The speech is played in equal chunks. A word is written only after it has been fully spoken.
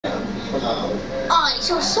Alright,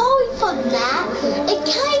 so sorry for that. It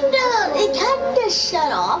kinda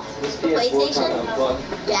shut off the PlayStation.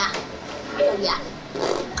 Yeah. Oh yeah.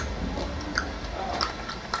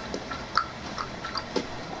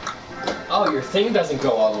 Oh, your thing doesn't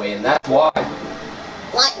go all the way in, that's why.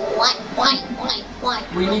 Why?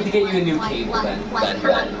 We need to get you a new cable then.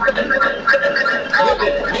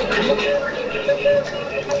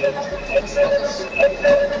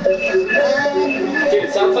 Dude,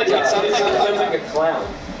 it sounds like a clown.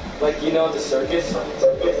 Like, you know, the circus?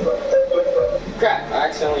 Crap, I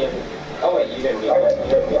accidentally... Oh wait, you didn't mute me.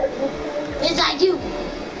 Yes, I do.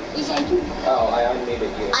 Oh, I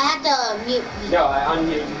unmuted you. I had to mute me. No, I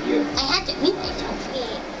unmuted you. I had to mute myself.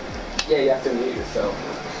 Yeah, you have to mute yourself.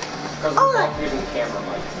 Because we're not using camera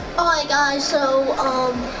mics. Alright guys, so,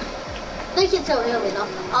 they can still hear me though.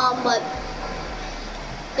 But,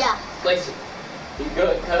 yeah. Lacey, you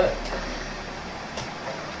good, cut.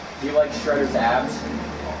 Do you like Shredder's abs?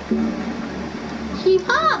 He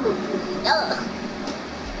probably does.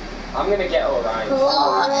 I'm gonna get Orion. I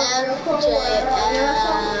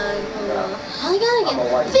gotta get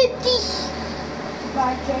 50.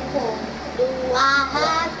 Do I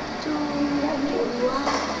have to?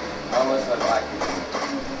 I listen to black people.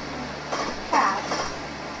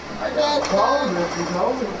 I don't.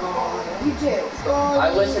 You do. I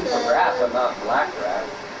listen to rap, but not black rap.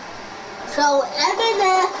 So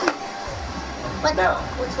Eminem. What? No,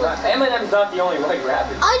 Eminem's not the only white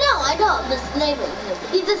rapper. I know. Just name it.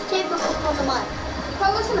 He just came from the mind. I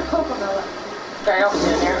listen to Cocomelon.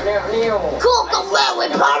 Cocomelon.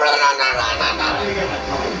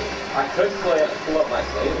 I could pull up my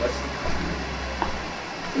playlist.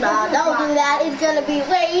 Nah, don't do that. It's gonna be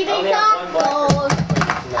waiting tacos.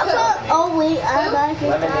 Oh wait, I'm not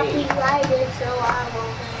gonna copyrighted, so I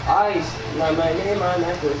won't. Ice, my name on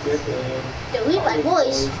that was your thing. Delete my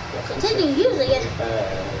voice. Continue using it.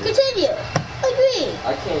 Continue. Agree.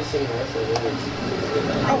 I can't sing the rest of the lyrics.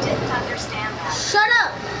 I didn't understand that. Shut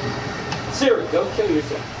up. Siri, go kill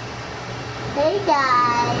yourself. Hey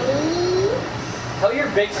guys. Tell your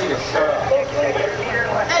big singer to shut up. Hey.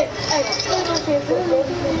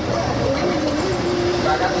 I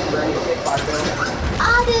got this brand new Big 5 bill.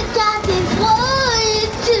 I just got this one,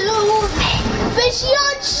 two, fishy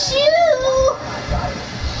on shoe.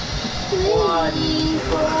 One, Three,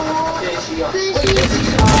 four, fishy on. fishy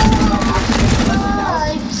on.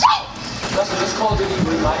 Listen, this Call of Duty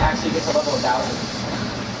we might actually get to level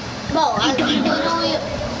 1,000. No, I don't know.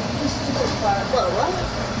 What?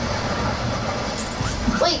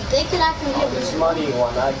 Wait, they could actually hear This me. money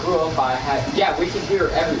one. I grew up, I had... Yeah, we can hear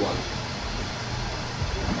everyone.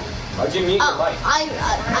 Why'd you mute your mic? I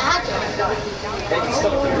had to. They can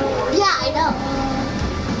still hear you. Yeah, I know.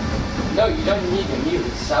 No, you don't need to mute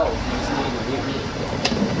yourself. You just need to mute me.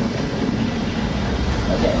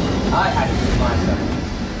 Okay, I had to mute myself.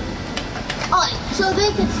 Alright, so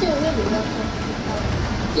they can still hear me.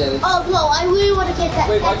 Yeah. Oh, no, I really want to get that.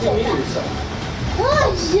 Wait, why'd you mute yourself?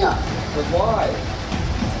 What? But why?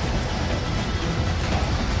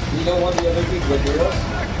 You don't want the other people to hear us?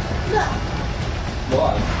 No.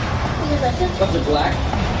 Why? Because I just... Because they're black?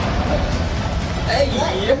 Hey,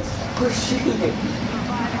 we're shooting.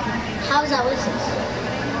 How is that racist?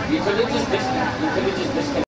 You could have just disconnected.